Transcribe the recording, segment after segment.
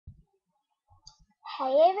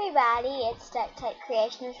Hey everybody, it's Duct Tape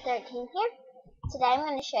Creations 13 here. Today I'm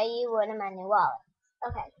going to show you one of my new wallets.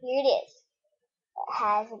 Okay, here it is. It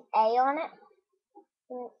has an A on it,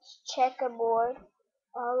 and it's checkerboard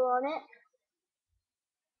all on it.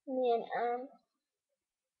 And then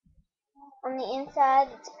on the inside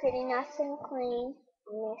it's pretty nice and clean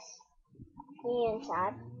on the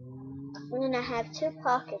inside. And then I have two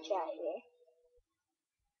pockets right here.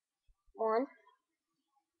 One,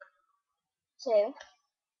 two.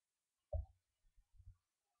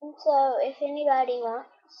 And so if anybody wants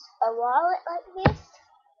a wallet like this,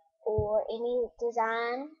 or any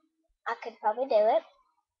design, I could probably do it.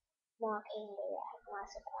 Well, I can do it. I have my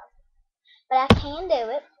surprise. But I can do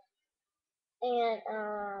it. And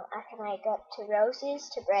I can make up to roses,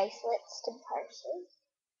 to bracelets, to purses.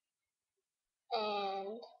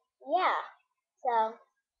 And yeah. So,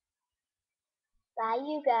 bye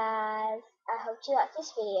you guys. I hope you like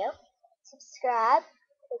this video. Subscribe.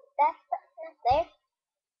 Click that button up there.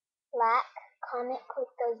 Like, comment, click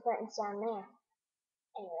those buttons down there.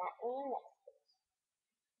 And write me a message.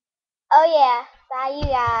 Oh yeah. Bye you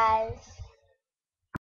guys.